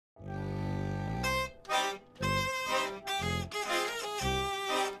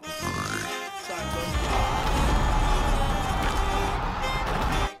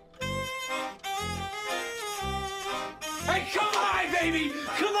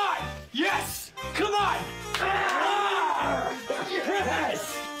Yes! Come on! Ah!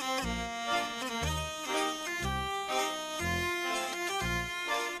 Yes!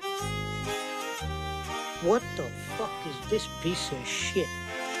 What the fuck is this piece of shit?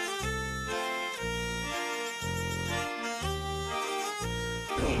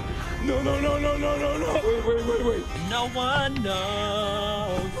 No, no, no, no, no, no, no. Wait. No one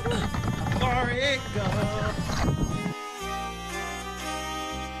knows where it goes.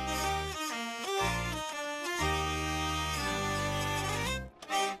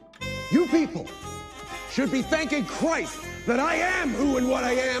 You people should be thanking Christ that I am who and what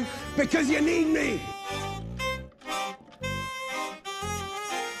I am because you need me.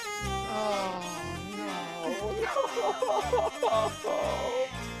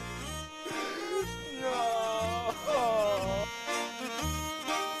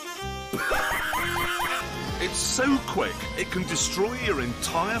 It's so quick, it can destroy your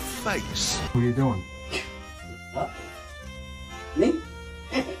entire face. What are you doing? Huh? Me?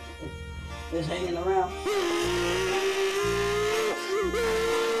 Just hanging around.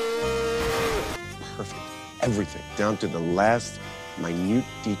 Perfect. Everything, down to the last minute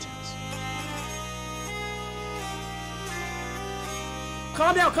details.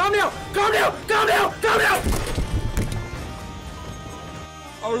 Calm down, calm down, calm down, calm down, calm down!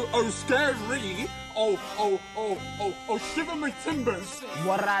 Oh, scary. Oh, shiver my timbers.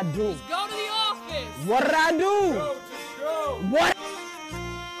 What'd I do? Go to the office! What'd I do? Go. What?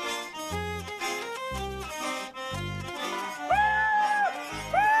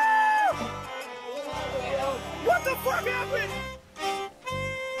 What the fuck happened?